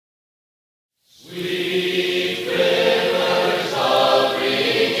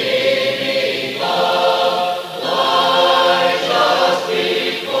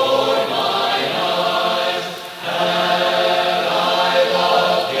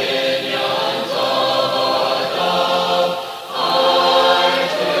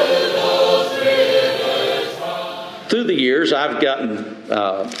the years, I've gotten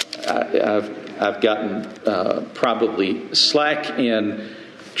probably slack in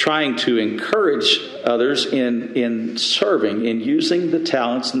trying to encourage others in serving, in using the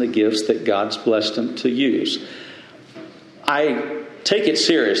talents and the gifts that God's blessed them to use. I take it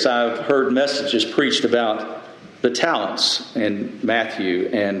serious. I've heard messages preached about the talents in Matthew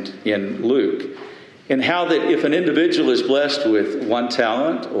and in Luke, and how that if an individual is blessed with 1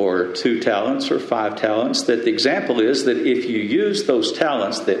 talent or 2 talents or 5 talents, that the example is that if you use those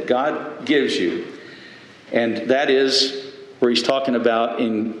talents that God gives you, and that is where he's talking about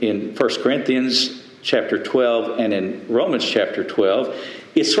in 1 Corinthians chapter 12 and in Romans chapter 12,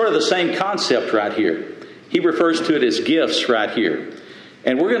 it's sort of the same concept right here. He refers to it as gifts right here.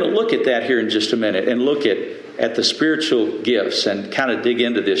 And we're going to look at that here in just a minute and look at the spiritual gifts and kind of dig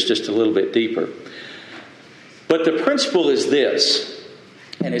into this just a little bit deeper. But the principle is this,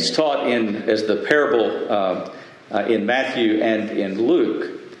 and it's taught as the parable in Matthew and in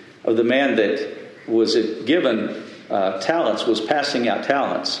Luke of the man that was given talents, was passing out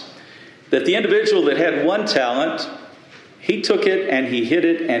talents. That the individual that had 1 talent, he took it and he hid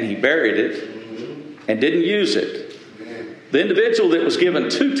it and he buried it and didn't use it. The individual that was given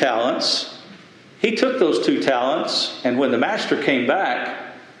 2 talents, he took those 2 talents, and when the master came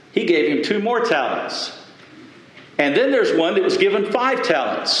back, he gave him 2 more talents. And then there's one that was given 5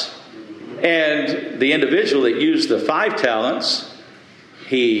 talents. And the individual that used the 5 talents,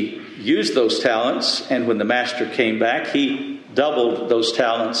 he used those talents, and when the master came back, he doubled those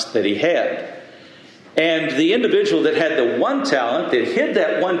talents that he had. And the individual that had the 1 talent, that hid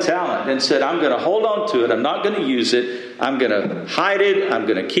that 1 talent and said, I'm going to hold on to it, I'm not going to use it, I'm going to hide it, I'm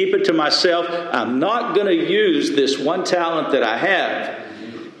going to keep it to myself, I'm not going to use this 1 talent that I have.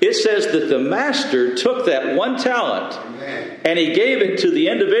 It says that the master took that 1 talent and he gave it to the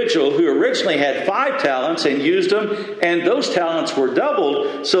individual who originally had 5 talents and used them, and those talents were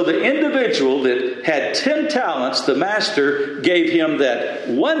doubled. So the individual that had 10 talents, the master gave him that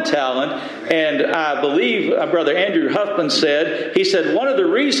 1 talent. And I believe Brother Andrew Huffman said, he said, one of the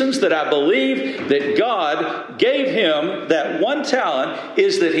reasons that I believe that God gave him that 1 talent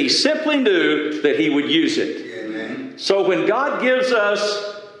is that he simply knew that he would use it. Amen. So when God gives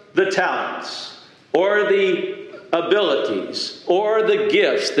us the talents or the abilities or the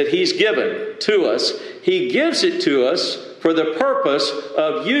gifts that he's given to us, he gives it to us for the purpose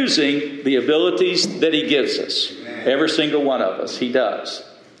of using the abilities that he gives us. Every single one of us, he does.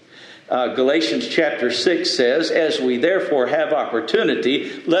 Galatians chapter 6 says, as we therefore have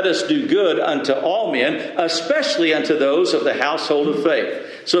opportunity, let us do good unto all men, especially unto those of the household of faith.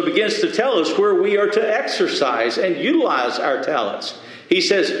 So it begins to tell us where we are to exercise and utilize our talents. He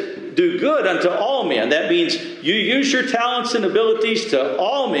says, do good unto all men. That means you use your talents and abilities to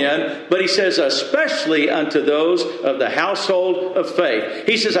all men, but he says, especially unto those of the household of faith.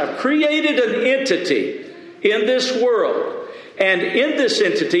 He says, I've created an entity in this world. And in this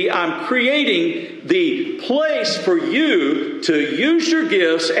entity, I'm creating the place for you to use your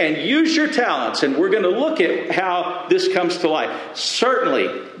gifts and use your talents. And we're going to look at how this comes to light. Certainly,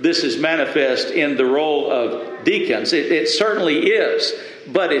 this is manifest in the role of deacons. It certainly is.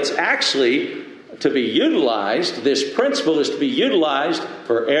 But it's actually to be utilized. This principle is to be utilized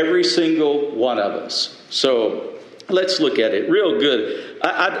for every single one of us. So let's look at it real good.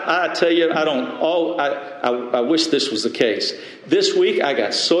 I tell you, I wish this was the case. This week, I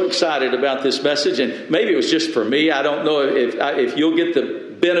got so excited about this message, and maybe it was just for me. I don't know if you'll get the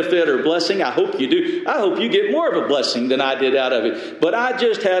benefit or blessing. I hope you do. I hope you get more of a blessing than I did out of it. But I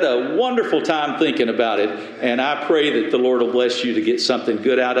just had a wonderful time thinking about it, and I pray that the Lord will bless you to get something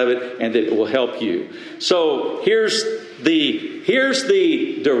good out of it, and that it will help you. So here's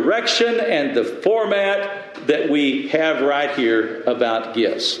the direction and the format that we have right here about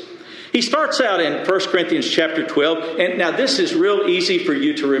gifts. He starts out in 1 Corinthians chapter 12, and now this is real easy for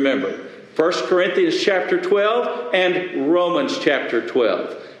you to remember. 1 Corinthians chapter 12 and Romans chapter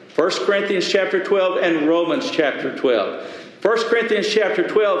 12. 1 Corinthians chapter 12 and Romans chapter 12. 1 Corinthians chapter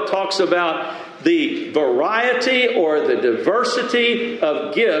 12 talks about the variety or the diversity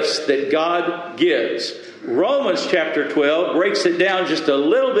of gifts that God gives. Romans chapter 12 breaks it down just a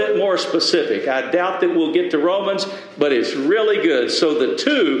little bit more specific. I doubt that we'll get to Romans, but it's really good. So the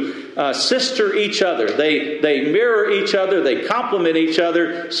two sister each other. They mirror each other. They complement each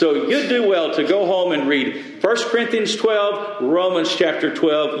other. So you do well to go home and read 1 Corinthians 12, Romans chapter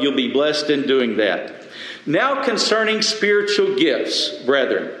 12. You'll be blessed in doing that. Now concerning spiritual gifts,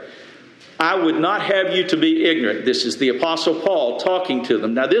 brethren, I would not have you to be ignorant. This is the Apostle Paul talking to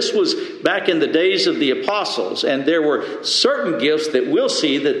them. Now, this was back in the days of the apostles, and there were certain gifts that we'll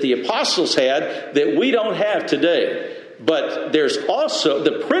see that the apostles had that we don't have today. But there's also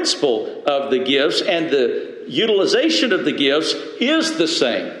the principle of the gifts, and the utilization of the gifts is the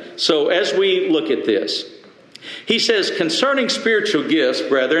same. So as we look at this, he says, concerning spiritual gifts,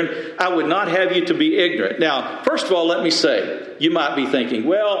 brethren, I would not have you to be ignorant. Now, first of all, let me say, you might be thinking,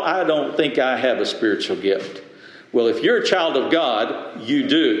 well, I don't think I have a spiritual gift. Well, if you're a child of God, you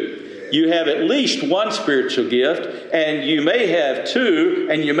do. You have at least one spiritual gift, and you may have two,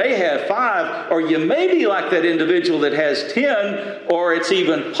 and you may have five, or you may be like that individual that has 10, or it's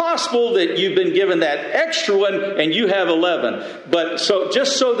even possible that you've been given that extra one and you have 11. But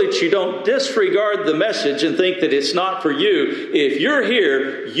just so that you don't disregard the message and think that it's not for you, if you're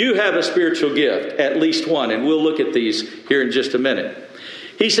here, you have a spiritual gift, at least one, and we'll look at these here in just a minute.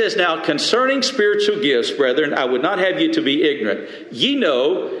 He says, now, concerning spiritual gifts, brethren, I would not have you to be ignorant. Ye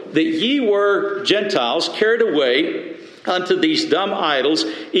know that ye were Gentiles carried away unto these dumb idols,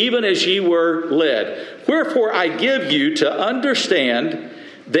 even as ye were led. Wherefore I give you to understand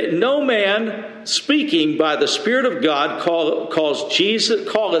that no man speaking by the Spirit of God calleth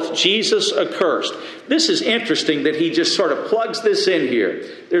Jesus accursed. This is interesting that he just sort of plugs this in here.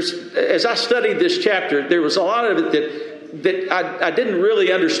 As I studied this chapter, there was a lot of it that I didn't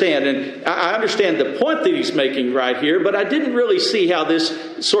really understand. And I understand the point that he's making right here, but I didn't really see how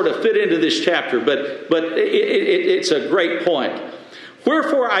this sort of fit into this chapter. But it's a great point.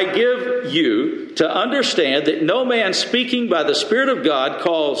 Wherefore I give you to understand that no man speaking by the Spirit of God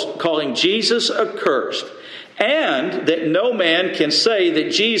calling Jesus accursed, and that no man can say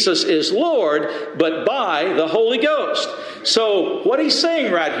that Jesus is Lord but by the Holy Ghost. So what he's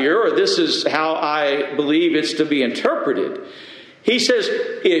saying right here, or this is how I believe it's to be interpreted, he says,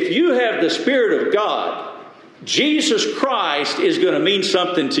 if you have the Spirit of God, Jesus Christ is going to mean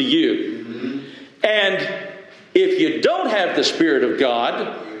something to you. Mm-hmm. And if you don't have the Spirit of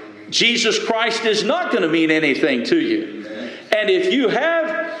God, Jesus Christ is not going to mean anything to you. And if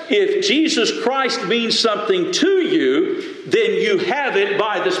Jesus Christ means something to you, then you have it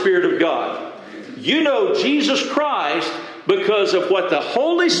by the Spirit of God. You know Jesus Christ because of what the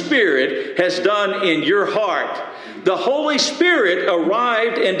Holy Spirit has done in your heart. The Holy Spirit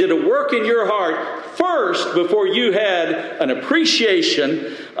arrived and did a work in your heart first before you had an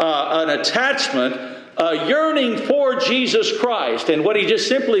appreciation, an attachment, a yearning for Jesus Christ. And what he just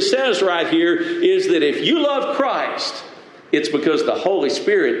simply says right here is that if you love Christ, it's because the Holy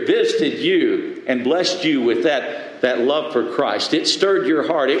Spirit visited you and blessed you with that love for Christ. It stirred your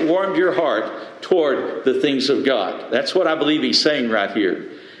heart. It warmed your heart toward the things of God. That's what I believe he's saying right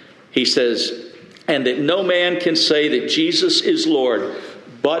here. He says, and that no man can say that Jesus is Lord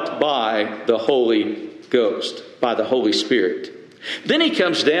but by the Holy Ghost, by the Holy Spirit. Then he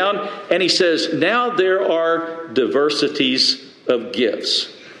comes down and he says, now there are diversities of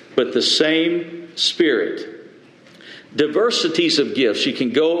gifts, but the same Spirit. Diversities of gifts. You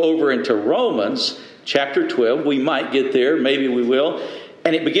can go over into Romans chapter 12. We might get there. Maybe we will.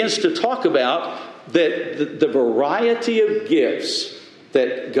 And it begins to talk about that the variety of gifts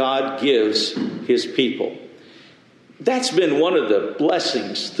that God gives his people. That's been one of the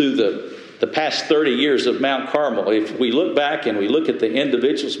blessings through the past 30 years of Mount Carmel. If we look back and we look at the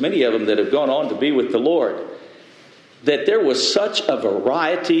individuals, many of them that have gone on to be with the Lord, that there was such a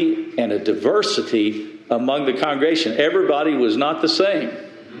variety and a diversity among the congregation. Everybody was not the same.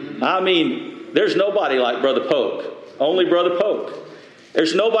 I mean, there's nobody like Brother Polk. Only Brother Polk.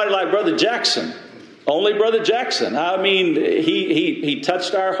 There's nobody like Brother Jackson. Only Brother Jackson. I mean, he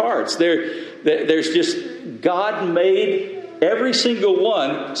touched our hearts. There's just, God made every single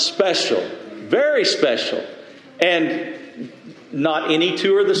one special. Very special. And not any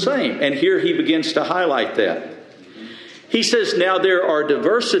two are the same. And here he begins to highlight that. He says, now there are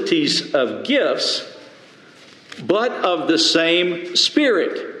diversities of gifts, but of the same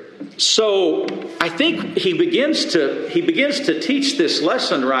Spirit. So I think he begins to teach this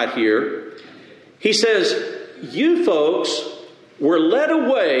lesson right here. He says, you folks were led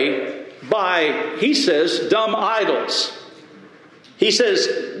away by, he says, dumb idols. He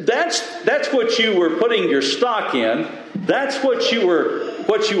says, that's what you were putting your stock in. That's what you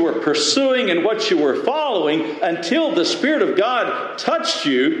were pursuing and what you were following until the Spirit of God touched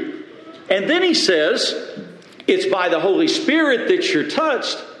you. And then he says, it's by the Holy Spirit that you're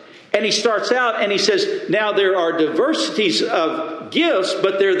touched. And he starts out and he says, now there are diversities of gifts,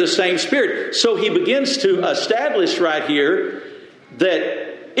 but they're the same Spirit. So he begins to establish right here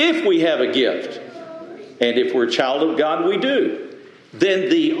that if we have a gift, and if we're a child of God, we do, then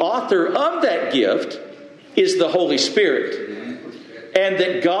the author of that gift is the Holy Spirit. And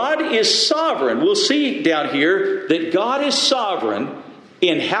that God is sovereign. We'll see down here that God is sovereign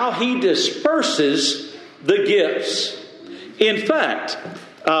in how he disperses the gifts. In fact,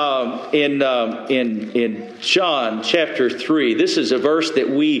 in John chapter 3, this is a verse that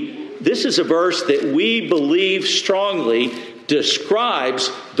we believe strongly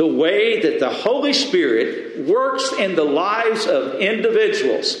describes the way that the Holy Spirit works in the lives of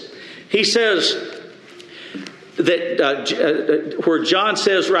individuals. He says that where John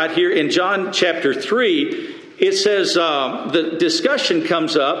says right here in John chapter 3, it says the discussion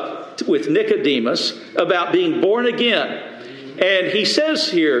comes up with Nicodemus about being born again. And he says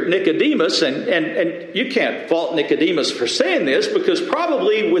here, Nicodemus, and you can't fault Nicodemus for saying this, because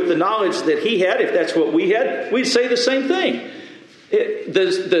probably with the knowledge that he had, if that's what we had, we'd say the same thing.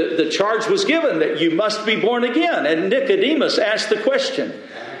 The charge was given that you must be born again. And Nicodemus asked the question.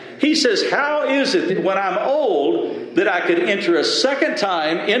 He says, how is it that when I'm old that I could enter a second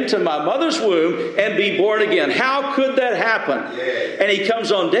time into my mother's womb and be born again? How could that happen? And he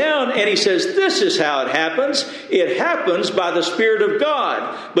comes on down and he says, this is how it happens. It happens by the Spirit of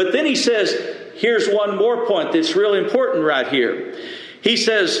God. But then he says, here's one more point that's really important right here. He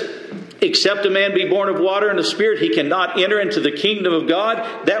says, except a man be born of water and of Spirit, he cannot enter into the kingdom of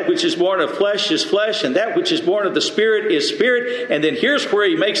God. That which is born of flesh is flesh, and that which is born of the Spirit is spirit. And then here's where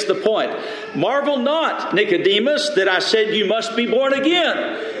he makes the point. Marvel not, Nicodemus, that I said you must be born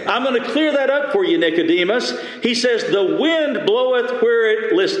again. I'm going to clear that up for you, Nicodemus. He says, the wind bloweth where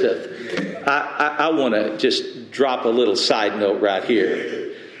it listeth. I want to just drop a little side note right here.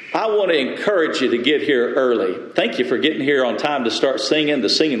 I want to encourage you to get here early. Thank you for getting here on time to start singing. The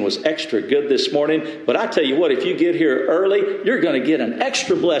singing was extra good this morning. But I tell you what, if you get here early, you're going to get an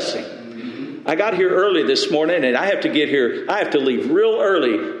extra blessing. I got here early this morning, and I have to leave real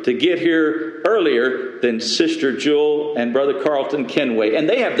early to get here earlier than Sister Jewel and Brother Carlton Kenway. And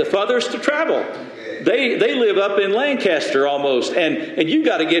they have the furthest to travel. They live up in Lancaster almost, and you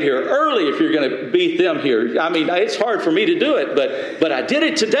got to get here early if you're going to beat them here. I mean, it's hard for me to do it, but I did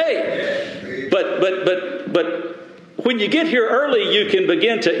it today. But when you get here early, you can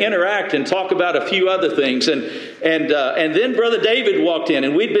begin to interact and talk about a few other things. And then Brother David walked in,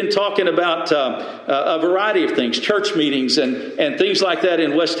 and we'd been talking about a variety of things, church meetings and things like that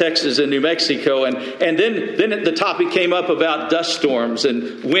in West Texas and New Mexico. And then the topic came up about dust storms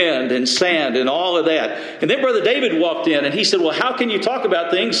and wind and sand and all of that. And then Brother David walked in, and he said, well, how can you talk about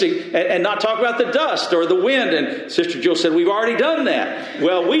things and not talk about the dust or the wind? And Sister Jill said, we've already done that.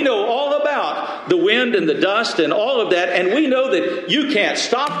 Well, we know all about the wind and the dust and all of that, and we know that you can't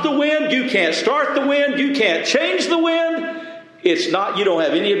stop the wind, you can't start the wind, you can't change the wind. You don't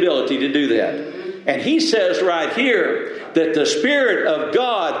have any ability to do that. And he says right here that the Spirit of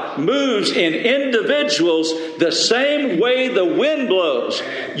God moves in individuals the same way the wind blows.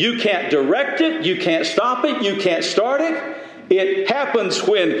 You can't direct it, you can't stop it, you can't start it. It happens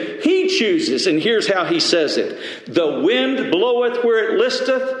when He chooses, and here's how He says it. The wind bloweth where it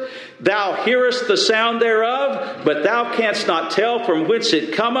listeth, thou hearest the sound thereof, but thou canst not tell from whence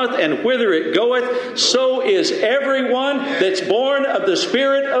it cometh and whither it goeth. So is everyone that's born of the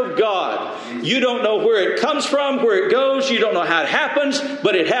Spirit of God. You don't know where it comes from, where it goes. You don't know how it happens,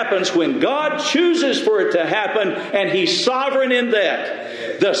 but it happens when God chooses for it to happen, and He's sovereign in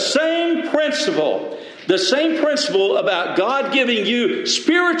that. The same principle about God giving you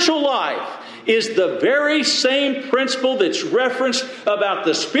spiritual life is the very same principle that's referenced about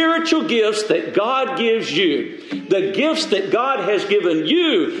the spiritual gifts that God gives you. The gifts that God has given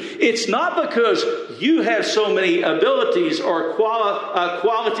you, it's not because you have so many abilities or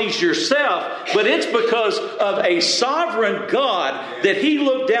qualities yourself, but it's because of a sovereign God that He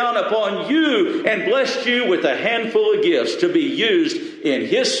looked down upon you and blessed you with a handful of gifts to be used in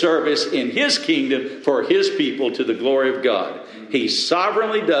His service, in His kingdom, for His people to the glory of God. He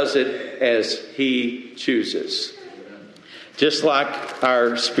sovereignly does it as He chooses. Just like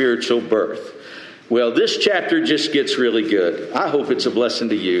our spiritual birth. Well, this chapter just gets really good. I hope it's a blessing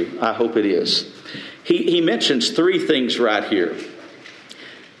to you. I hope it is. He mentions three things right here.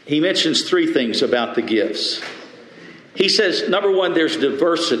 He mentions three things about the gifts. He says, number one, there's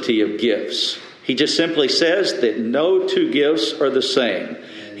diversity of gifts. He just simply says that no two gifts are the same.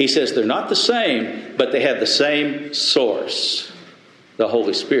 He says they're not the same, but they have the same source, the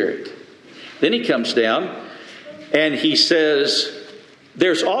Holy Spirit. Then he comes down and he says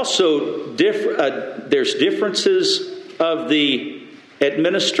there's also there's differences of the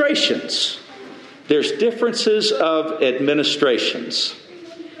administrations. There's differences of administrations.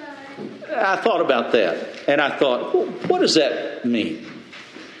 I thought about that and I thought, well, what does that mean?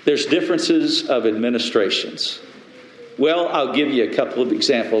 There's differences of administrations. Well, I'll give you a couple of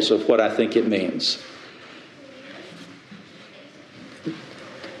examples of what I think it means.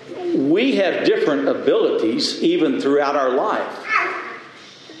 we have different abilities even throughout our life,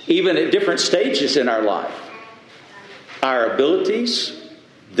 even at different stages in our life. Our abilities,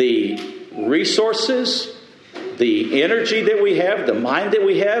 the resources, the energy that we have, the mind that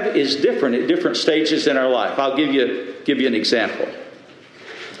we have is different at different stages in our life. I'll give you an example.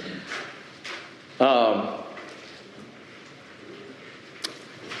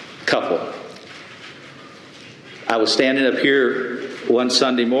 Couple. I was standing up here one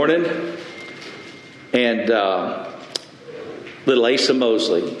Sunday morning, and little Asa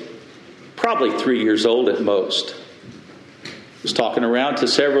Mosley, probably 3 years old at most, was talking around to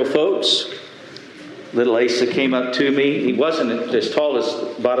several folks. Little Asa came up to me. He wasn't as tall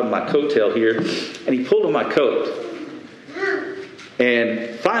as the bottom of my coattail here, and he pulled on my coat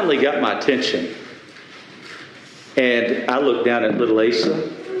and finally got my attention. And I looked down at little Asa,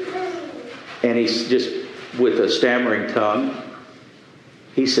 and he's just, with a stammering tongue,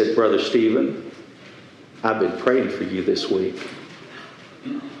 he said, "Brother Stephen, I've been praying for you this week."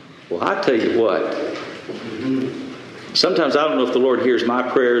 Well, I tell you what, sometimes I don't know if the Lord hears my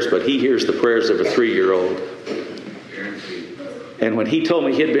prayers, but He hears the prayers of a 3-year-old. And when he told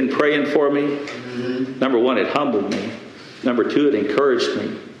me he had been praying for me, number one, it humbled me. Number two, it encouraged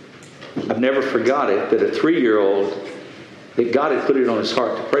me. I've never forgot it, that a 3-year-old, that God had put it on his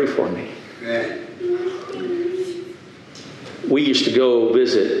heart to pray for me. We used to go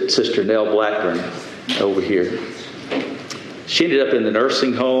visit Sister Nell Blackburn over here. She ended up in the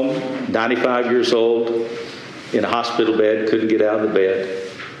nursing home, 95 years old, in a hospital bed, couldn't get out of the bed,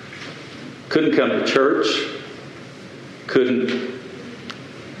 couldn't come to church, couldn't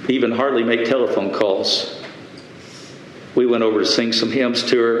even hardly make telephone calls. We went over to sing some hymns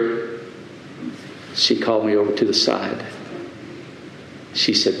to her. She called me over to the side.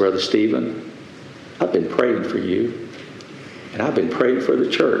 She said, "Brother Stephen, I've been praying for you, and I've been praying for the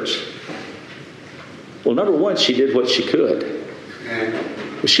church." Well, number one, she did what she could.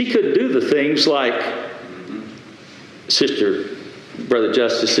 But she couldn't do the things like Brother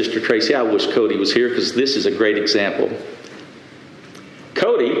Justice, Sister Tracy. I wish Cody was here because this is a great example.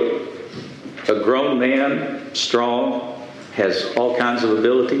 Cody, a grown man, strong, has all kinds of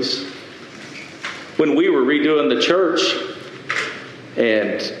abilities. When we were redoing the church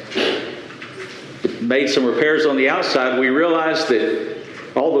and made some repairs on the outside, we realized that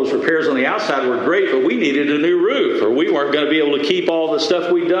all those repairs on the outside were great, but we needed a new roof, or we weren't going to be able to keep all the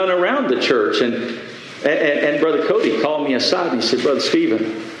stuff we'd done around the church. And Brother Cody called me aside and he said, "Brother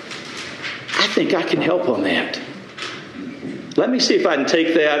Stephen, I think I can help on that. Let me see if I can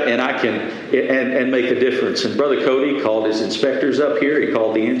take that and I can and make a difference." And Brother Cody called his inspectors up here. He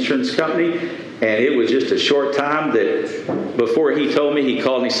called the insurance company. And it was just a short time that before he told me, he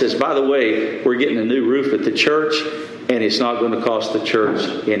called and he says, "By the way, we're getting a new roof at the church, and it's not going to cost the church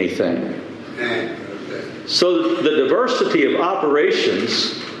anything." So the diversity of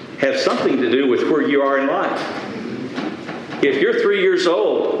operations have something to do with where you are in life. If you're 3 years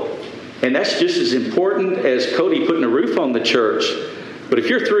old, and that's just as important as Cody putting a roof on the church, but if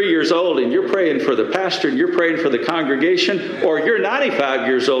you're 3 years old and you're praying for the pastor and you're praying for the congregation, or you're 95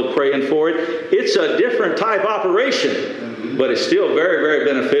 years old praying for it, it's a different type operation, but it's still very, very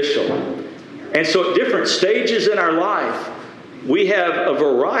beneficial. And so at different stages in our life, we have a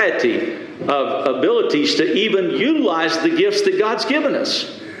variety of abilities to even utilize the gifts that God's given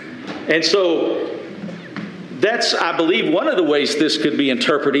us. And so that's, I believe, one of the ways this could be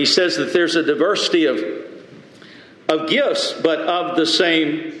interpreted. He says that there's a diversity of gifts, but of the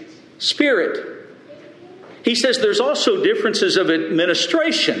same Spirit. He says there's also differences of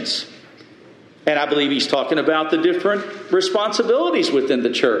administrations. And I believe he's talking about the different responsibilities within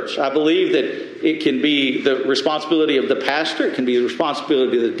the church. I believe that it can be the responsibility of the pastor. It can be the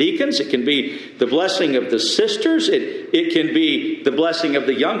responsibility of the deacons. It can be the blessing of the sisters. It can be the blessing of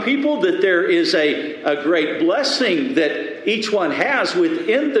the young people. That there is a great blessing that each one has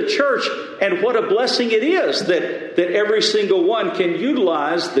within the church. And what a blessing it is that every single one can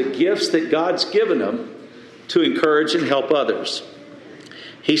utilize the gifts that God's given them to encourage and help others.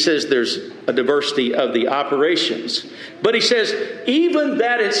 He says there's a diversity of the operations. But he says even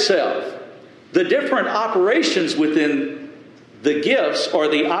that itself, the different operations within the gifts, or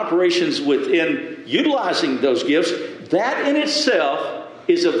the operations within utilizing those gifts, that in itself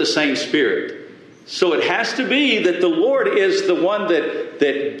is of the same Spirit. So it has to be that the Lord is the one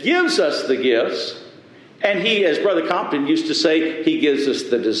that gives us the gifts. And He, as Brother Compton used to say, He gives us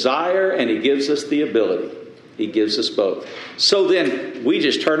the desire and He gives us the ability. He gives us both. So then we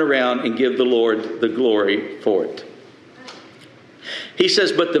just turn around and give the Lord the glory for it. He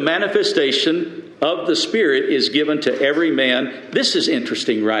says, but the manifestation of the Spirit is given to every man. This is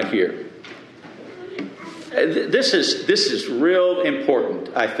interesting right here. This is real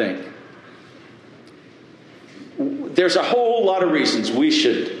important, I think. There's a whole lot of reasons we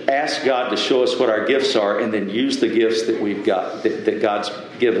should ask God to show us what our gifts are and then use the gifts that we've got, that God's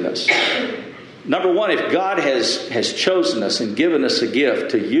given us. Number one, if God has chosen us and given us a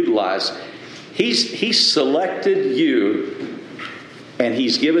gift to utilize, He's selected you and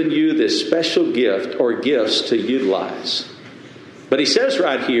He's given you this special gift or gifts to utilize. But He says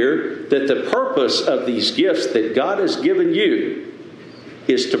right here that the purpose of these gifts that God has given you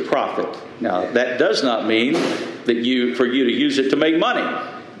is to profit. Now, that does not mean that for you to use it to make money.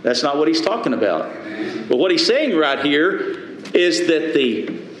 That's not what He's talking about. But what He's saying right here is that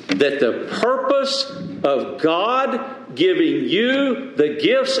the purpose of God giving you the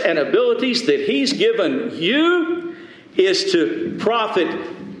gifts and abilities that He's given you is to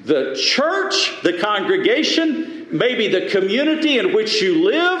profit the church, the congregation, maybe the community in which you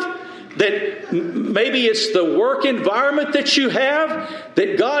live, that maybe it's the work environment that you have,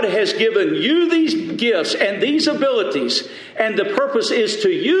 that God has given you these gifts and these abilities, and the purpose is to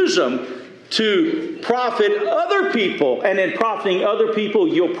use them to profit other people, and in profiting other people,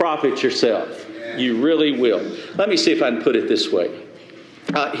 you'll profit yourself. You really will. Let me see if I can put it this way.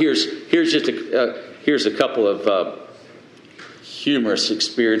 Here's a couple of humorous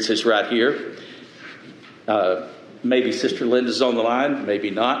experiences right here. Maybe Sister Linda's on the line,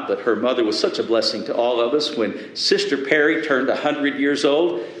 maybe not, but her mother was such a blessing to all of us. When Sister Perry turned 100 years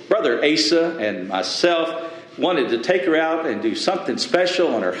old, Brother Asa and myself wanted to take her out and do something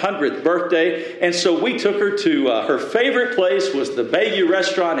special on her 100th birthday. And so we took her to her favorite place was the Bayou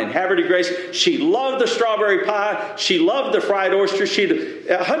Restaurant in Havre de Grace. She loved the strawberry pie. She loved the fried oyster. She'd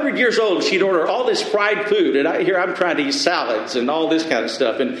 100 years old. She'd order all this fried food. And I'm trying to eat salads and all this kind of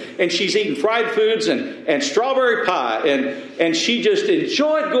stuff. And she's eating fried foods and strawberry pie. And she just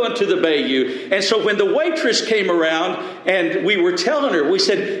enjoyed going to the Bayou. And so when the waitress came around and we were telling her, we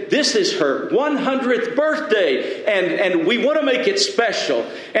said, this is her 100th birthday. And we want to make it special.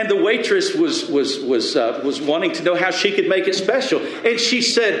 And the waitress was wanting to know how she could make it special. And she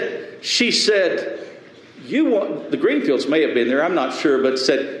said, you won't, the Greenfields may have been there, I'm not sure, but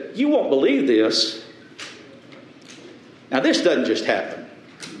said, you won't believe this. Now this doesn't just happen.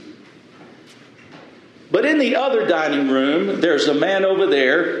 But in the other dining room, there's a man over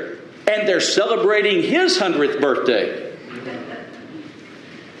there, and they're celebrating his 100th birthday.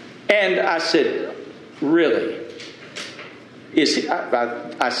 And I said, really?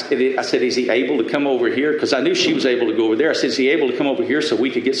 I said, is he able to come over here? Because I knew she was able to go over there. I said, is he able to come over here so we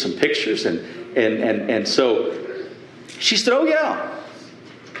could get some pictures? And so she said, oh, yeah.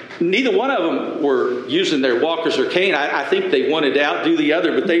 Neither one of them were using their walkers or cane. I think they wanted to outdo the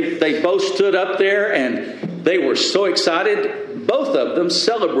other, but they both stood up there and they were so excited, both of them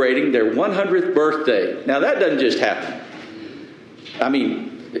celebrating their 100th birthday. Now, that doesn't just happen. I mean,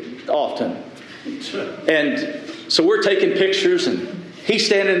 often. And so we're taking pictures, and he's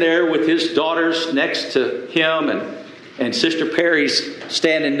standing there with his daughters next to him, and Sister Perry's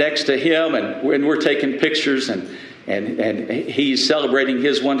standing next to him, and we're taking pictures, and he's celebrating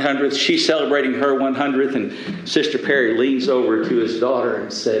his 100th. She's celebrating her 100th, and Sister Perry leans over to his daughter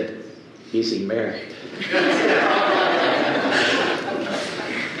and said, "Is he married?"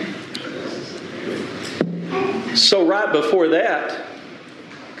 So right before that,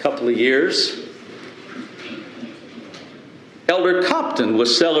 a couple of years, Elder Compton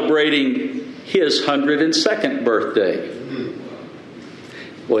was celebrating his 102nd birthday.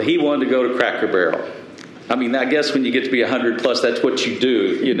 Well, he wanted to go to Cracker Barrel. I mean, I guess when you get to be 100 plus, that's what you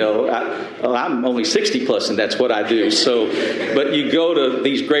do. You know, I'm only 60 plus, and that's what I do. So, but you go to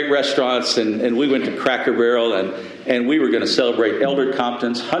these great restaurants, and we went to Cracker Barrel, and we were going to celebrate Elder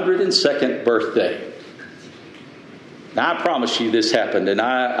Compton's 102nd birthday. Now, I promise you this happened, and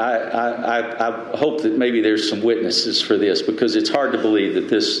I hope that maybe there's some witnesses for this, because it's hard to believe that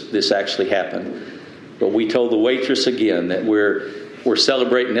this actually happened. But we told the waitress again that we're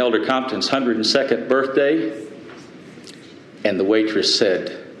celebrating Elder Compton's 102nd birthday, and the waitress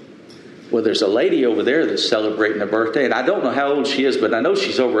said, "Well, there's a lady over there that's celebrating a birthday, and I don't know how old she is, but I know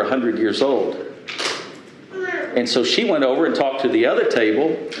she's over 100 years old." And so she went over and talked to the other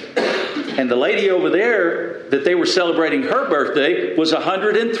table, and the lady over there that they were celebrating her birthday was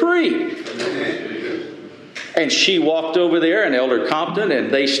 103. And she walked over there, and Elder Compton, and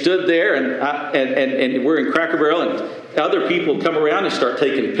they stood there, and we're in Cracker Barrel, and other people come around and start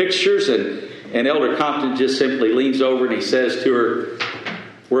taking pictures, and Elder Compton just simply leans over and he says to her,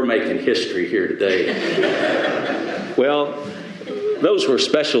 "We're making history here today." Well, Those were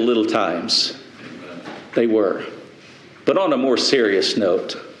special little times. They were. But on a more serious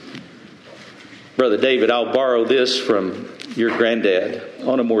note, Brother David, I'll borrow this from your granddad.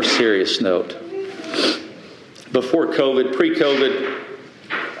 On a more serious note, before COVID, pre-COVID,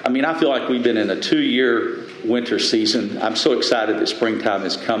 I feel like we've been in a 2-year winter season. I'm so excited that springtime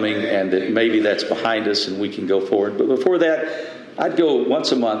is coming and that maybe that's behind us and we can go forward. But before that, I'd go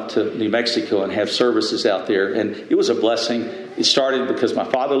once a month to New Mexico and have services out there. And it was a blessing. It started because my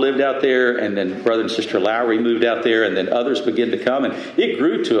father lived out there, and then Brother and Sister Lowry moved out there, and then others began to come. And it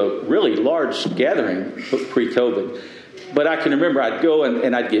grew to a really large gathering pre-COVID. But I can remember I'd go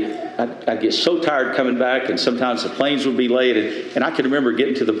and I'd get so tired coming back, and sometimes the planes would be late. And I can remember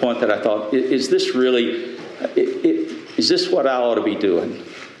getting to the point that I thought, is this really, is this what I ought to be doing?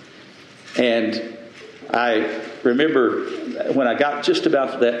 And I remember when I got just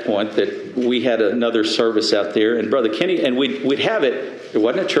about to that point that we had another service out there, and Brother Kenny, and we'd have it. It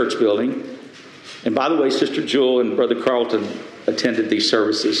wasn't a church building. And by the way, Sister Jewel and Brother Carlton attended these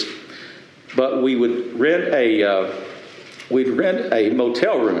services. But we would rent a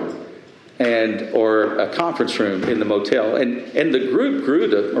motel room or a conference room in the motel, and the group grew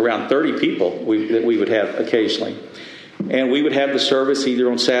to around 30 people that we would have occasionally. And we would have the service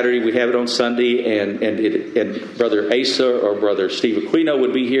either on Saturday, we'd have it on Sunday, and Brother Asa or Brother Steve Aquino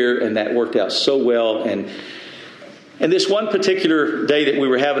would be here, and that worked out so well. And this one particular day that we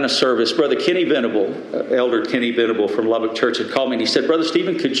were having a service, Brother Kenny Venable, Elder Kenny Venable from Lubbock Church, had called me and he said, Brother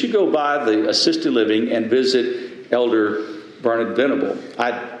Stephen, could you go by the assisted living and visit Elder Bernard Venable?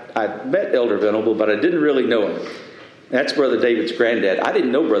 I'd met Elder Venable, but I didn't really know him. That's Brother David's granddad. I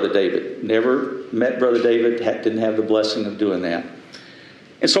didn't know Brother David. Never met Brother David. Didn't have the blessing of doing that.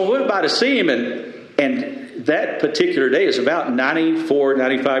 And so I went by to see him, and that particular day is about 94,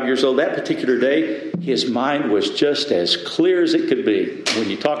 95 years old. That particular day, his mind was just as clear as it could be. When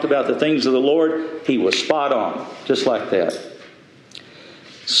you talked about the things of the Lord, he was spot on, just like that.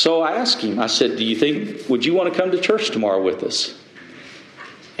 So I asked him, I said, would you want to come to church tomorrow with us?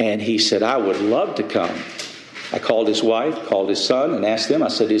 And he said, I would love to come. I called his wife, called his son, and asked them, I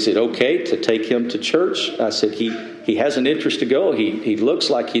said, is it okay to take him to church? I said, he has an interest to go. He looks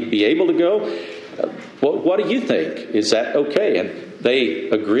like he'd be able to go. What do you think? Is that okay? And they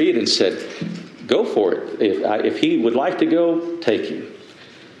agreed and said, go for it. If he would like to go, take him.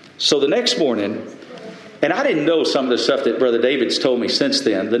 So the next morning, and I didn't know some of the stuff that Brother David's told me since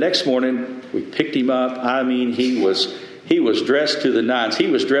then. The next morning, we picked him up. He was dressed to the nines. He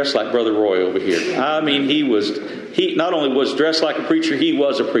was dressed like Brother Roy over here. He not only was dressed like a preacher, he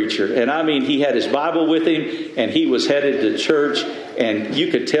was a preacher. And he had his Bible with him, and he was headed to church, and you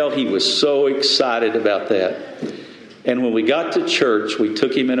could tell he was so excited about that. And when we got to church, we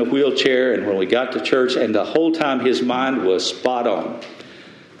took him in a wheelchair, and when we got to church, and the whole time his mind was spot on.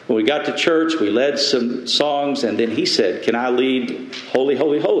 When we got to church, we led some songs, and then he said, can I lead Holy,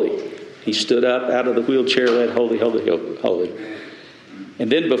 Holy, Holy? He stood up out of the wheelchair, led Holy, Holy, Holy.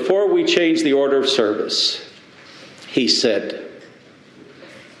 And then before we changed the order of service, he said,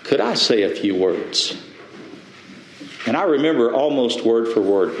 could I say a few words? And I remember almost word for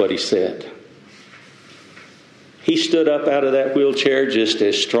word what he said. He stood up out of that wheelchair just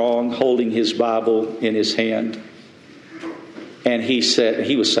as strong, holding his Bible in his hand. And he said,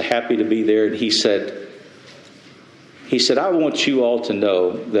 he was so happy to be there, and he said, I want you all to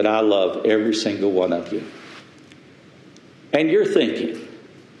know that I love every single one of you. And you're thinking,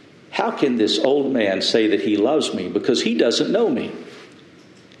 how can this old man say that he loves me? Because he doesn't know me.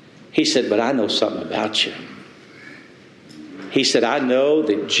 He said, but I know something about you. He said, I know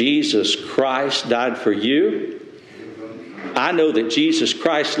that Jesus Christ died for you. I know that Jesus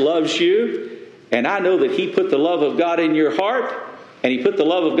Christ loves you. And I know that he put the love of God in your heart. And he put the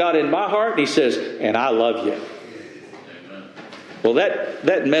love of God in my heart. And he says, and I love you. Well,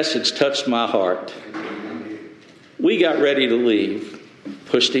 that message touched my heart. We got ready to leave.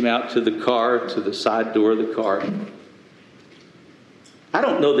 Pushed him out to the car, to the side door of the car. I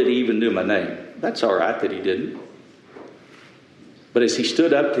don't know that he even knew my name. That's all right that he didn't. But as he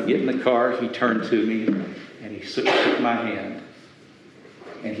stood up to get in the car, he turned to me and he took my hand.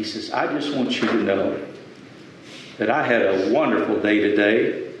 And he says, I just want you to know that I had a wonderful day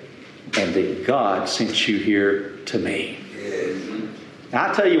today and that God sent you here to me. Now,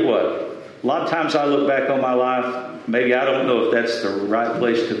 I tell you what, a lot of times I look back on my life, maybe I don't know if that's the right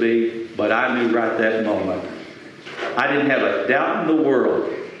place to be, but I knew right that moment. I didn't have a doubt in the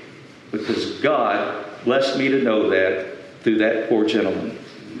world because God blessed me to know that through that poor gentleman.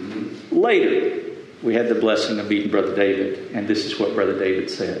 Later, we had the blessing of meeting Brother David, and this is what Brother David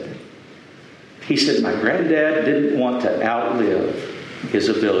said. He said, my granddad didn't want to outlive his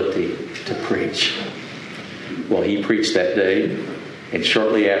ability to preach. Well, he preached that day, and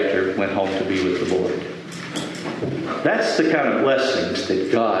shortly after went home to be with the Lord. That's the kind of blessings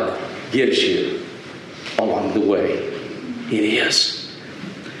that God gives you along the way. It is.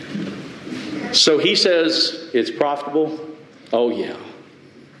 So he says it's profitable. Oh yeah.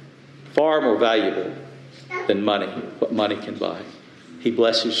 Far more valuable than money, what money can buy. He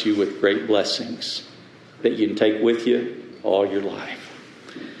blesses you with great blessings that you can take with you all your life.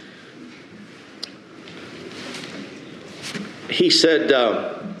 He said,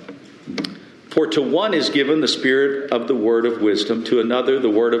 for to one is given the spirit of the word of wisdom, to another the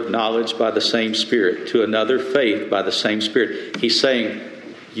word of knowledge by the same Spirit, to another faith by the same Spirit. He's saying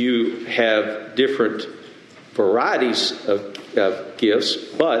you have different varieties of gifts,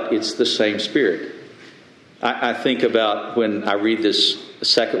 but it's the same Spirit. I think about when I read this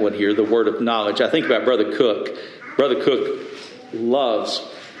second one here, the word of knowledge, I think about Brother Cook. Brother Cook loves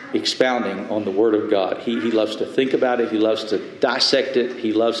expounding on the Word of God. He loves to think about it. He loves to dissect it.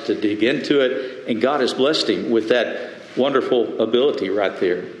 He loves to dig into it. And God has blessed him with that wonderful ability right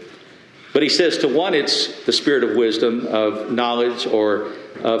there. But he says to one, it's the spirit of wisdom, of knowledge, or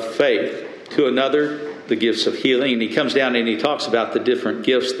of faith. To another, the gifts of healing. And he comes down and he talks about the different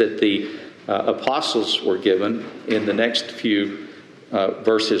gifts that the apostles were given in the next few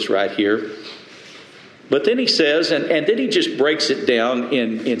verses right here. But then he says, and then he just breaks it down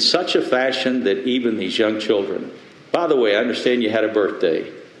in such a fashion that even these young children, by the way, I understand you had a birthday.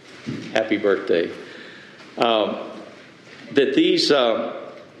 Happy birthday. That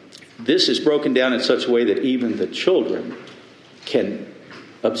this is broken down in such a way that even the children can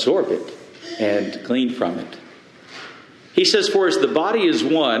absorb it and glean from it. He says, for as the body is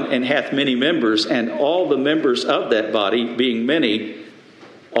one and hath many members, and all the members of that body, being many,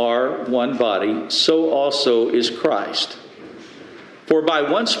 are one body, so also is Christ. For by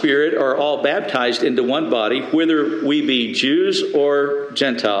one Spirit are all baptized into one body, whether we be Jews or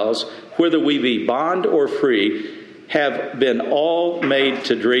Gentiles, whether we be bond or free, have been all made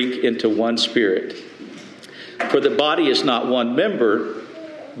to drink into one Spirit. For the body is not one member,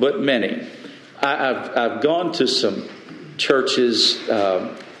 but many. I've gone to some churches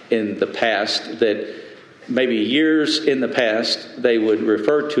in the past that maybe years in the past, they would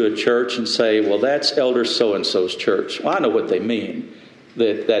refer to a church and say, well, that's Elder so-and-so's church. Well, I know what they mean,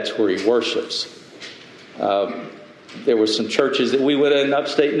 that that's where he worships. There were some churches that we went in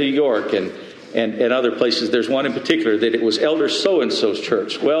upstate New York and other places. There's one in particular that it was Elder so-and-so's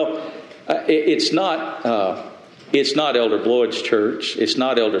church. Well, it's not Elder Bloyd's church. It's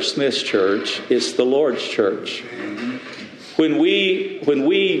not Elder Smith's church. It's the Lord's church. When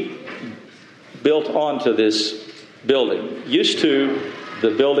we built onto this building. Used to,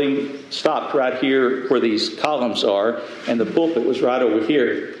 the building stopped right here where these columns are, and the pulpit was right over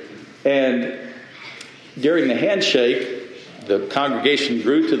here. And during the handshake, the congregation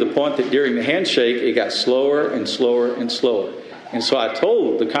grew to the point that during the handshake, it got slower and slower and slower. And so I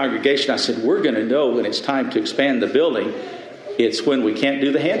told the congregation, I said, we're going to know when it's time to expand the building. It's when we can't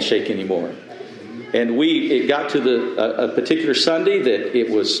do the handshake anymore. And it got to a particular Sunday that it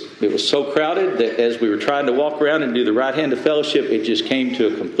was so crowded that as we were trying to walk around and do the right hand of fellowship, it just came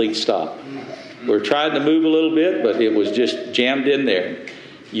to a complete stop. We were trying to move a little bit, but it was just jammed in there.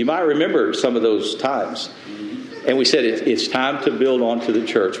 You might remember some of those times. And we said it's time to build onto the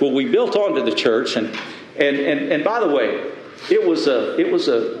church. Well, we built onto the church, and by the way, it was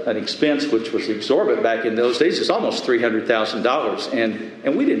an expense which was exorbitant back in those days. It's almost $300,000,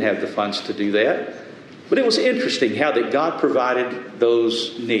 and we didn't have the funds to do that. But it was interesting how that God provided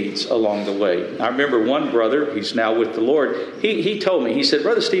those needs along the way. I remember one brother, he's now with the Lord, he told me, he said,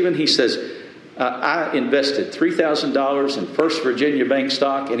 Brother Stephen, he says, I invested $3,000 in First Virginia Bank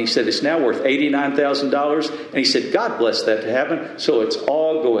stock, and he said it's now worth $89,000. And he said, God bless that to happen, so it's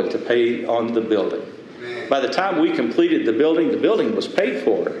all going to pay on the building. By the time we completed the building was paid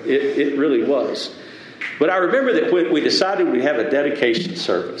for. It really was. But I remember that when we decided we'd have a dedication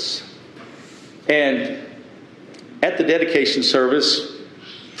service. And at the dedication service,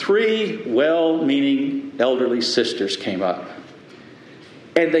 3 well-meaning elderly sisters came up.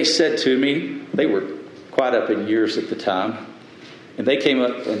 And they said to me, they were quite up in years at the time, and they came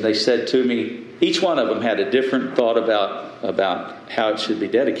up and they said to me, each one of them had a different thought about how it should be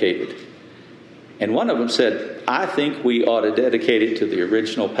dedicated. And one of them said, I think we ought to dedicate it to the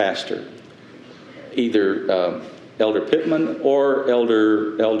original pastor, either Elder Pittman or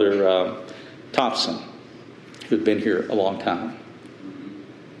Elder Thompson, who'd been here a long time.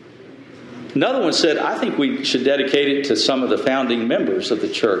 Another one said, I think we should dedicate it to some of the founding members of the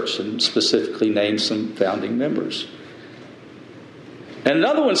church, and specifically name some founding members. And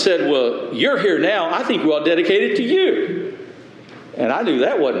another one said, well, you're here now. I think we ought to dedicate it to you. And I knew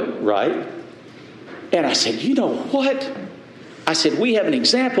that wasn't right. And I said, you know what? I said, we have an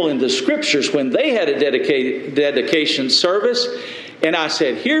example in the Scriptures when they had a dedication service. And I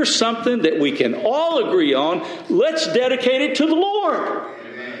said, here's something that we can all agree on. Let's dedicate it to the Lord.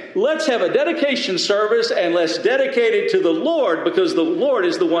 Let's have a dedication service and let's dedicate it to the Lord, because the Lord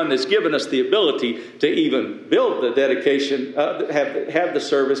is the one that's given us the ability to even build the dedication, have the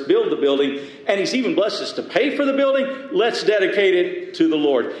service, build the building, and He's even blessed us to pay for the building. Let's dedicate it to the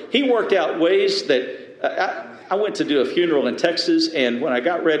Lord. He worked out ways that I went to do a funeral in Texas, and when I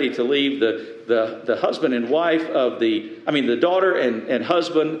got ready to leave, the husband and wife of the daughter and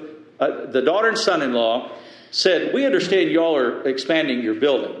husband, the daughter and son-in-law, said, we understand y'all are expanding your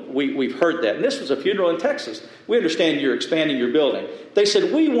building. We've heard that. And this was a funeral in Texas. We understand you're expanding your building. They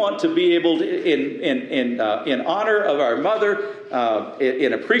said, we want to be able to, in honor of our mother,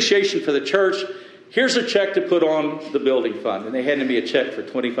 in appreciation for the church, here's a check to put on the building fund. And they handed me a check for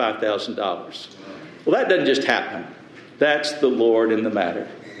 $25,000. Well, that doesn't just happen. That's the Lord in the matter.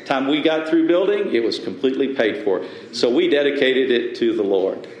 Time we got through building, it was completely paid for. So we dedicated it to the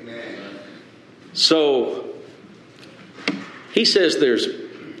Lord. So he says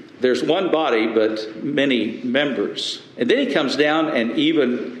there's one body, but many members. And then he comes down, and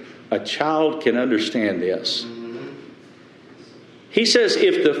even a child can understand this. He says,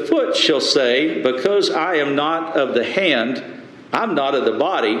 if the foot shall say, because I am not of the hand, I'm not of the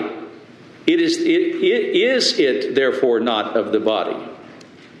body, it is therefore not of the body.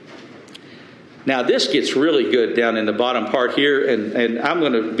 Now this gets really good down in the bottom part here, and I'm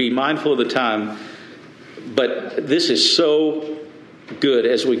going to be mindful of the time. But this is so good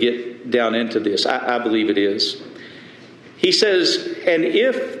as we get down into this. I believe it is. He says, and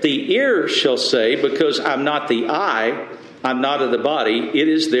if the ear shall say, because I'm not the eye, I'm not of the body,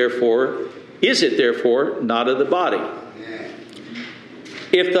 is it therefore not of the body?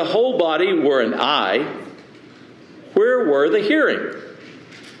 If the whole body were an eye, where were the hearing?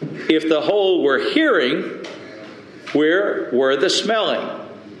 If the whole were hearing, where were the smelling?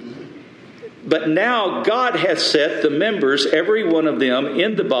 But now God hath set the members, every one of them,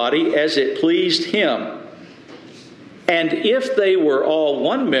 in the body as it pleased Him. And if they were all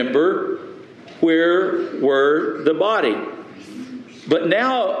one member, where were the body? But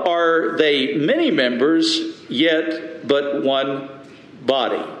now are they many members, yet but one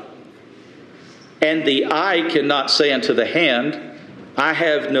body. And the eye cannot say unto the hand, I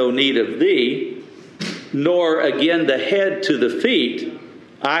have no need of thee, nor again the head to the feet,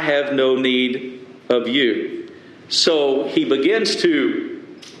 I have no need of you. So he begins to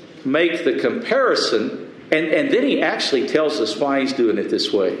make the comparison, and then he actually tells us why he's doing it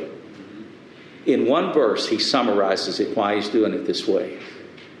this way. In one verse, he summarizes it, why he's doing it this way.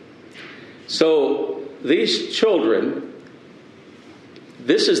 So these children,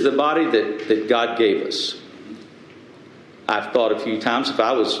 this is the body that God gave us. I've thought a few times if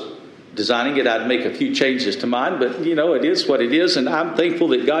I was designing it, I'd make a few changes to mine, but it is what it is, and I'm thankful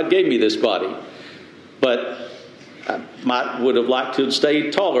that God gave me this body. But I would have liked to have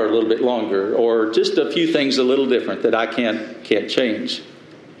stayed taller a little bit longer, or just a few things a little different that I can't change.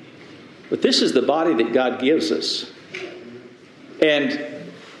 But this is the body that God gives us.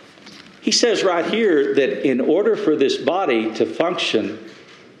 And he says right here that in order for this body to function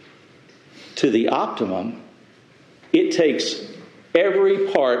to the optimum, it takes every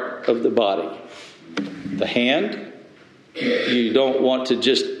part of the body. The hand, you don't want to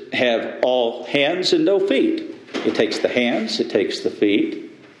just have all hands and no feet. It takes the hands, it takes the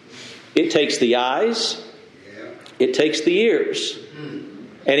feet, it takes the eyes, it takes the ears.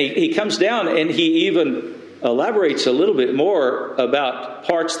 And he comes down and he even elaborates a little bit more about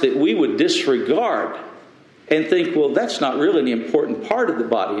parts that we would disregard and think, well, that's not really an important part of the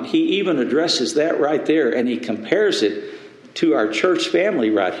body. And he even addresses that right there, and he compares it to our church family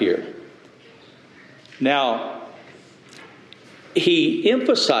right here. Now, he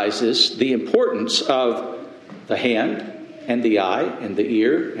emphasizes the importance of the hand and the eye and the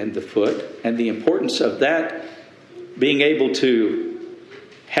ear and the foot, and the importance of that being able to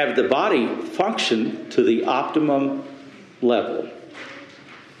have the body function to the optimum level.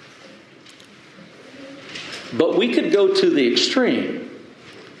 But we could go to the extreme,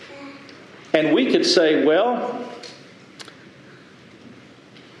 and we could say, well,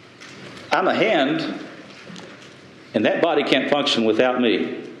 I'm a hand, and that body can't function without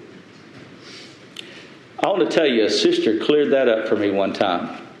me. I want to tell you, a sister cleared that up for me one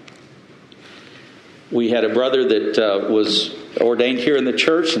time. We had a brother that was ordained here in the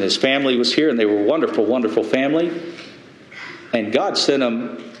church, and his family was here, and they were a wonderful, wonderful family. And God sent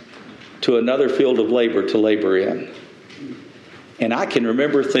them to another field of labor to labor in. And I can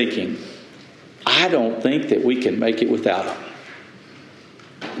remember thinking, I don't think that we can make it without them.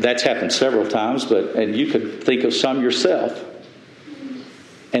 That's happened several times, and you could think of some yourself.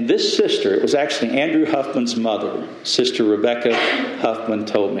 And this sister, it was actually Andrew Huffman's mother, Sister Rebecca Huffman,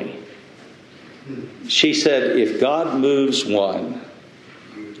 told me. She said, if God moves one,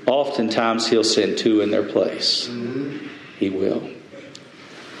 oftentimes He'll send two in their place. He will.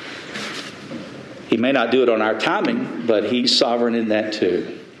 He may not do it on our timing, but He's sovereign in that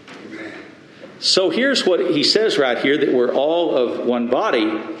too. So here's what He says right here, that we're all of one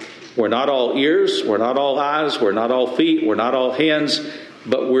body. We're not all ears, we're not all eyes, we're not all feet, we're not all hands,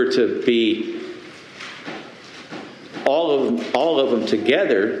 but we're to be all of them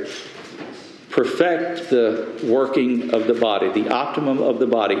together, perfect the working of the body, the optimum of the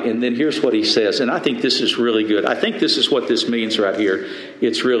body. And then here's what He says, and I think this is really good. I think this is what this means right here.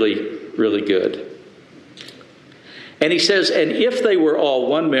 It's really, really good. And He says, and if they were all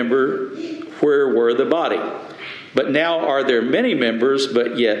one member, where were the body? But now are there many members,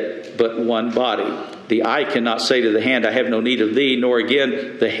 but one body. The eye cannot say to the hand, I have no need of thee, nor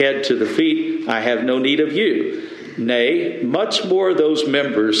again the head to the feet, I have no need of you. Nay, much more those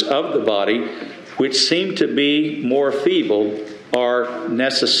members of the body which seem to be more feeble are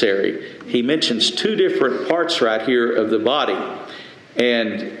necessary. He mentions two different parts right here of the body.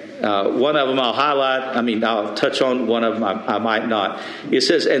 And one of them I'll highlight. I'll touch on one of them. I might not. It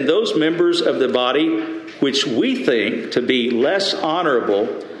says, and those members of the body which we think to be less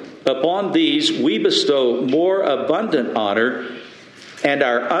honorable, upon these we bestow more abundant honor, and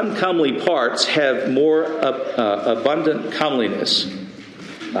our uncomely parts have more abundant comeliness.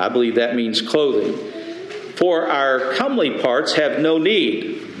 I believe that means clothing. For our comely parts have no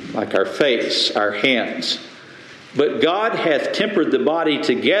need, like our face, our hands. But God hath tempered the body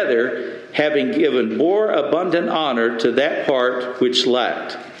together, having given more abundant honor to that part which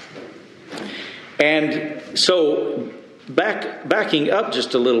lacked. And so, backing up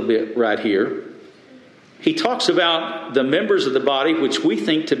just a little bit right here, he talks about the members of the body which we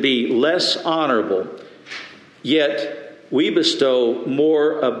think to be less honorable, yet we bestow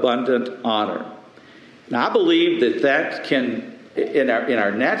more abundant honor. Now, I believe that can, in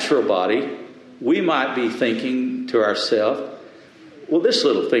our natural body, we might be thinking to ourselves, well, this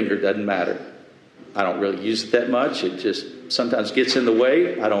little finger doesn't matter. I don't really use it that much. It just sometimes gets in the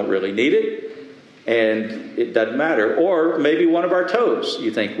way. I don't really need it. And it doesn't matter. Or maybe one of our toes.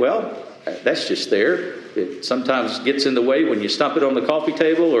 You think, well, that's just there. It sometimes gets in the way when you stump it on the coffee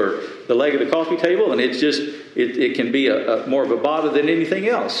table or the leg of the coffee table. And it can be a more of a bother than anything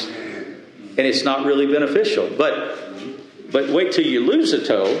else. And it's not really beneficial. But wait till you lose a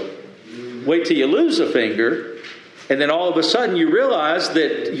toe. Wait till you lose a finger. And then all of a sudden you realize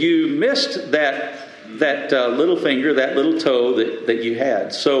that you missed that little finger, that little toe that you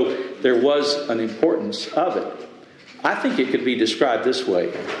had. So there was an importance of it. I think it could be described this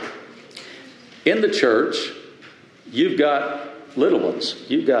way. In the church, you've got little ones,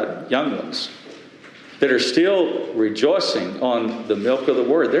 you've got young ones that are still rejoicing on the milk of the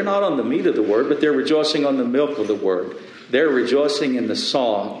Word. They're not on the meat of the Word, but they're rejoicing on the milk of the Word. They're rejoicing in the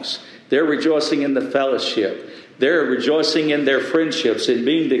songs. They're rejoicing in the fellowship. They're rejoicing in their friendships and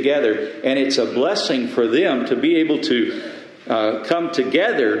being together. And it's a blessing for them to be able to come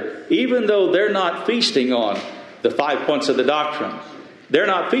together, even though they're not feasting on the 5 points of the doctrine. They're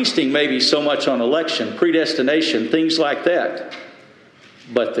not feasting maybe so much on election, predestination, things like that.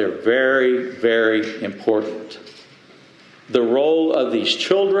 But they're very, very important. The role of these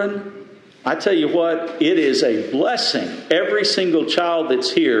children, I tell you what, it is a blessing. Every single child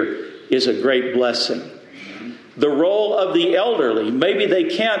that's here is a great blessing. The role of the elderly, maybe they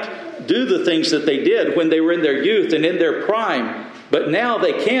can't do the things that they did when they were in their youth and in their prime, but now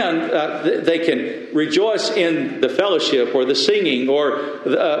they can rejoice in the fellowship or the singing or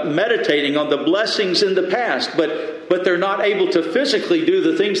meditating on the blessings in the past, but they're not able to physically do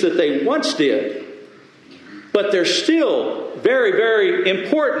the things that they once did. But they're still very, very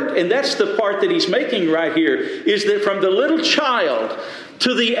important. And that's the part that he's making right here, is that from the little child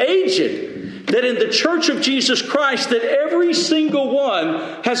to the aged, that in the Church of Jesus Christ, that every single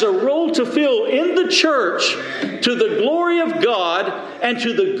one has a role to fill in the church to the glory of God and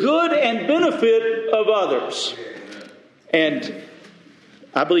to the good and benefit of others. And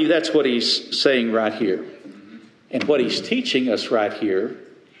I believe that's what he's saying right here. And what he's teaching us right here,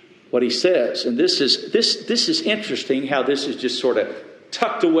 what he says, and this is interesting how this is just sort of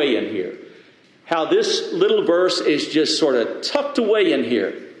tucked away in here. How this little verse is just sort of tucked away in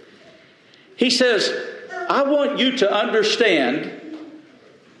here. He says, I want you to understand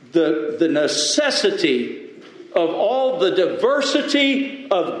the necessity of all the diversity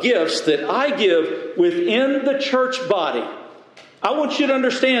of gifts that I give within the church body. I want you to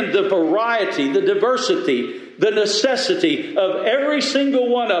understand the variety, the diversity, the necessity of every single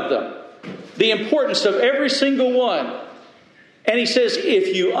one of them. The importance of every single one. And he says,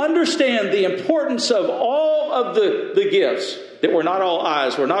 if you understand the importance of all of the gifts, that we're not all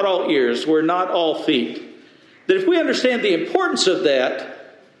eyes, we're not all ears, we're not all feet, that if we understand the importance of that,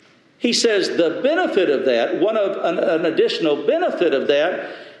 he says the benefit of that, an additional benefit of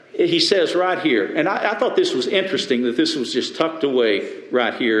that, he says right here, and I thought this was interesting that this was just tucked away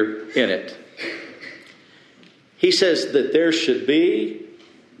right here in it. He says that there should be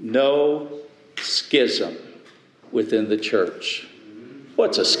no schism within the church.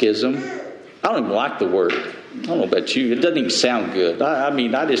 What's a schism? I don't even like the word. I don't know about you. It doesn't even sound good.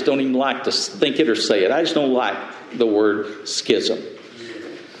 I just don't even like to think it or say it. I just don't like the word schism.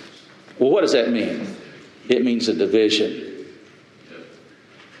 Well, what does that mean? It means a division.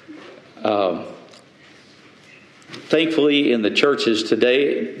 Thankfully, in the churches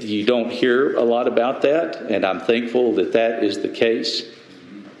today, you don't hear a lot about that, and I'm thankful that that is the case.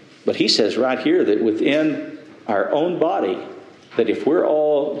 But he says right here that within our own body, that if we're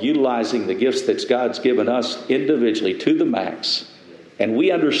all utilizing the gifts that God's given us individually to the max, and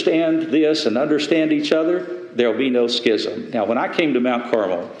we understand this and understand each other, there'll be no schism. Now, when I came to Mount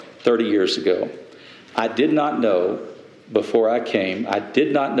Carmel 30 years ago, I did not know before I came,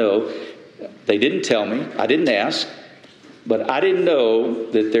 they didn't tell me, I didn't ask, but I didn't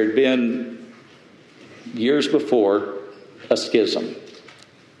know that there'd been years before a schism.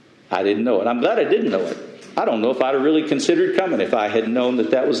 I didn't know it. I'm glad I didn't know it. I don't know if I'd have really considered coming if I had known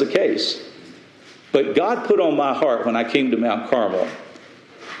that that was the case. But God put on my heart when I came to Mount Carmel,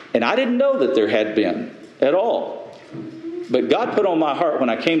 and I didn't know that there had been at all. But God put on my heart when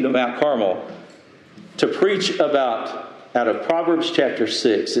I came to Mount Carmel to preach about, out of Proverbs chapter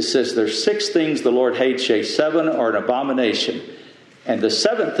 6, it says there's 6 things the Lord hates, yea, 7 are an abomination. And the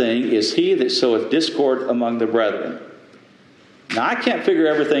 7th thing is he that soweth discord among the brethren. Now, I can't figure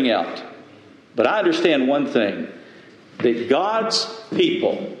everything out, but I understand one thing, that God's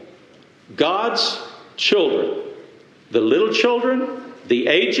people, God's children, the little children, the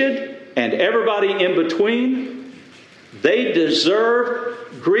aged, and everybody in between, they deserve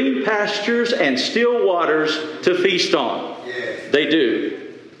green pastures and still waters to feast on. They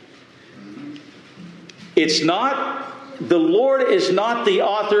do. It's not, the Lord is not the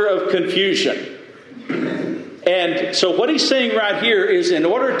author of confusion. And so what he's saying right here is in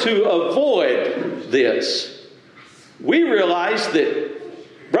order to avoid this, we realize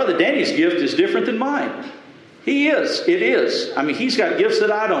that Brother Danny's gift is different than mine. He is. It is. I mean, he's got gifts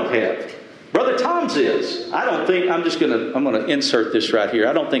that I don't have. Brother Tom's is. I'm going to insert this right here.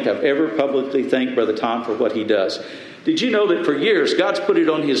 I don't think I've ever publicly thanked Brother Tom for what he does. Did you know that for years, God's put it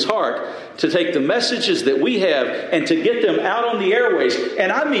on his heart to take the messages that we have and to get them out on the airways?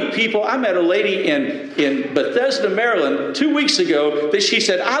 And I meet people. I met a lady in Bethesda, Maryland 2 weeks ago that she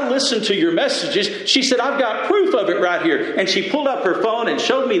said, I listened to your messages. She said, I've got proof of it right here. And she pulled up her phone and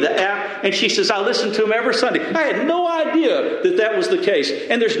showed me the app. And she says, I listen to them every Sunday. I had no idea that that was the case.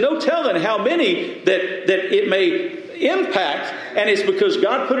 And there's no telling how many that it may impact, and it's because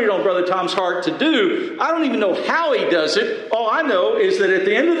God put it on Brother Tom's heart to do. I don't even know how he does it. All I know is that at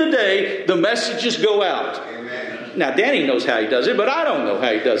the end of the day, the messages go out. Amen. Now, Danny knows how he does it, but I don't know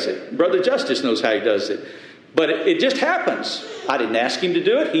how he does it. Brother Justice knows how he does it. But it just happens. I didn't ask him to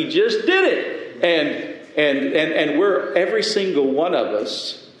do it. He just did it. And we're, every single one of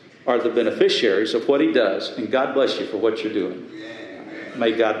us are the beneficiaries of what he does. And God bless you for what you're doing.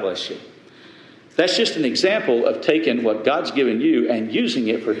 May God bless you. That's just an example of taking what God's given you and using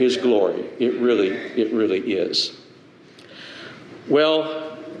it for his glory. It really is.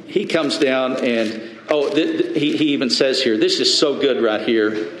 Well, he comes down and, he even says here, this is so good right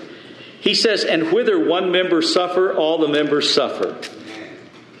here. He says, and whither one member suffer, all the members suffer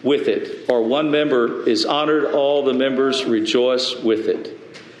with it. Or one member is honored, all the members rejoice with it.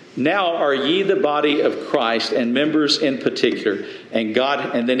 Now are ye the body of Christ, and members in particular. And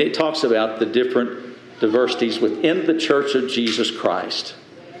God, and then it talks about the different diversities within the church of Jesus Christ.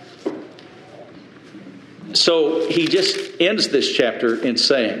 So he just ends this chapter in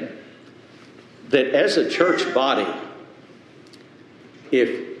saying that as a church body,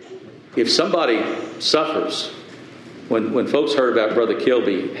 if somebody suffers, when folks heard about Brother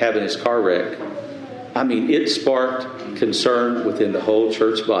Kilby having his car wreck, I mean, it sparked concern within the whole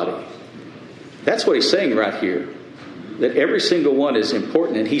church body. That's what he's saying right here. That every single one is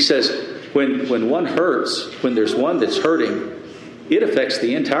important. And he says, When one hurts, when there's one that's hurting, it affects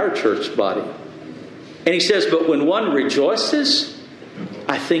the entire church body. And he says, but when one rejoices,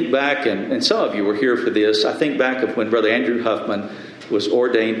 I think back, and some of you were here for this, I think back of when Brother Andrew Huffman was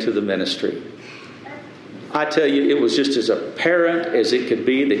ordained to the ministry. I tell you, it was just as apparent as it could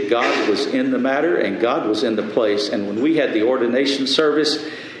be that God was in the matter and God was in the place. And when we had the ordination service,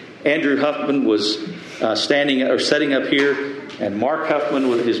 Andrew Huffman was setting up here, and Mark Huffman,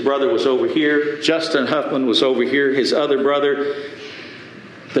 with his brother, was over here. Justin Huffman was over here, his other brother.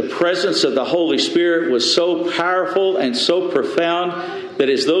 The presence of the Holy Spirit was so powerful and so profound that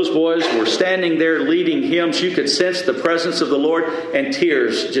as those boys were standing there leading hymns, you could sense the presence of the Lord and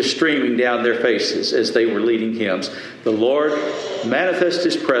tears just streaming down their faces as they were leading hymns. The Lord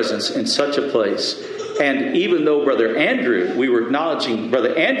manifested His presence in such a place. And even though Brother Andrew, we were acknowledging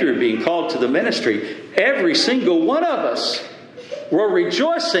Brother Andrew being called to the ministry, every single one of us were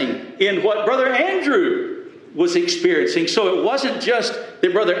rejoicing in what Brother Andrew was experiencing. So it wasn't just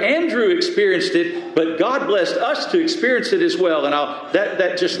that Brother Andrew experienced it, but God blessed us to experience it as well. And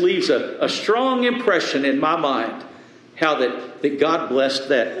that just leaves a strong impression in my mind, how that God blessed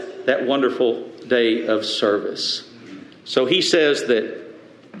that wonderful day of service. So he says that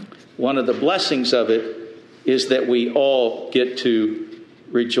one of the blessings of it is that we all get to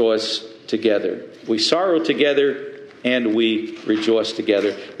rejoice together. We sorrow together and we rejoice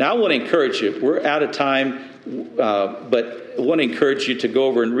together. Now I want to encourage you. We're out of time. But I want to encourage you to go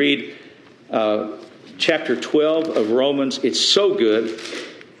over and read chapter 12 of Romans. It's so good.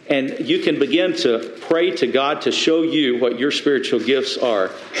 And you can begin to pray to God to show you what your spiritual gifts are.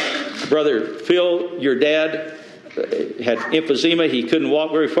 Brother Phil, your dad, had emphysema. He couldn't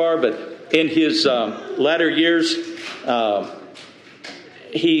walk very far, but in his latter years,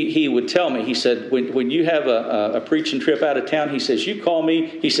 he would tell me, he said, when you have a preaching trip out of town, he says, you call me.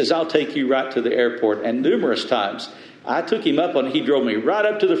 He says, I'll take you right to the airport. And numerous times, I took him up on it. He drove me right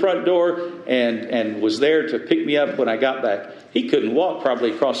up to the front door and was there to pick me up when I got back. He couldn't walk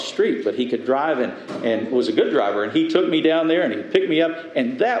probably across the street, but he could drive and was a good driver. And he took me down there and he picked me up.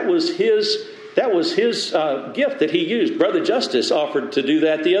 And that was his gift that he used. Brother Justice offered to do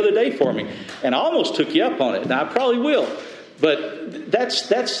that the other day for me. And I almost took you up on it. Now, I probably will. But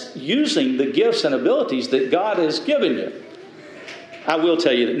that's using the gifts and abilities that God has given you. I will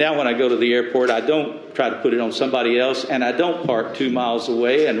tell you that now when I go to the airport, I don't try to put it on somebody else, and I don't park 2 miles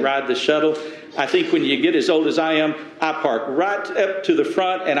away and ride the shuttle. I think when you get as old as I am, I park right up to the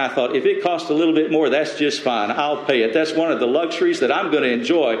front, and I thought, if it costs a little bit more, that's just fine. I'll pay it. That's one of the luxuries that I'm going to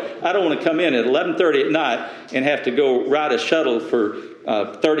enjoy. I don't want to come in at 11:30 at night and have to go ride a shuttle for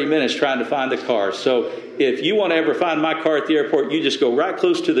 30 minutes trying to find the car. So if you want to ever find my car at the airport, you just go right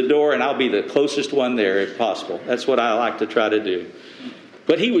close to the door, and I'll be the closest one there if possible. That's what I like to try to do.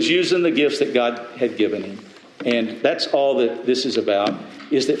 But he was using the gifts that God had given him. And that's all that this is about,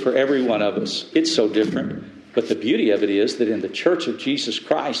 is that for every one of us, it's so different. But the beauty of it is that in the Church of Jesus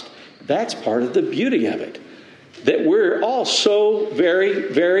Christ, that's part of the beauty of it. That we're all so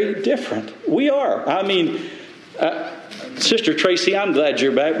very, very different. We are. I mean, Sister Tracy, I'm glad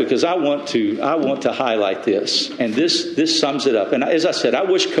you're back because I want to highlight this. And this sums it up. And as I said, I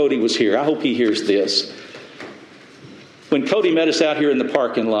wish Cody was here. I hope he hears this. When Cody met us out here in the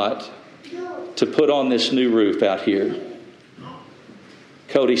parking lot to put on this new roof out here,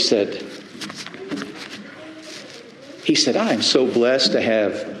 Cody said, I am so blessed to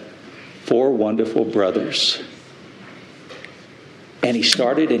have 4 wonderful brothers. And he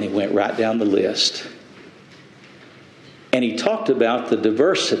started and he went right down the list. And he talked about the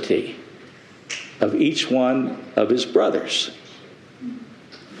diversity of each one of his brothers.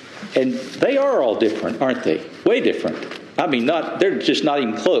 And they are all different, aren't they? Way different. I mean, they're just not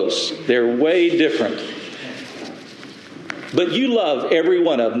even close. They're way different. But you love every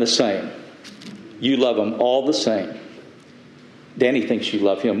one of them the same. You love them all the same. Danny thinks you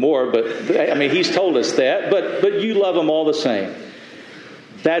love him more, but I mean, he's told us that. But you love them all the same.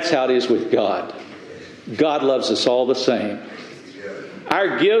 That's how it is with God. God loves us all the same.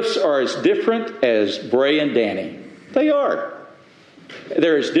 Our gifts are as different as Bray and Danny. They are.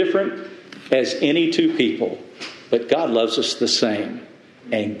 They're as different as any 2 people. But God loves us the same.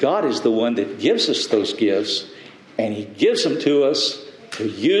 And God is the one that gives us those gifts. And He gives them to us to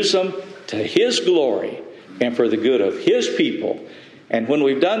use them to His glory and for the good of His people. And when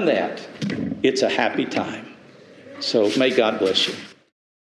we've done that, it's a happy time. So may God bless you.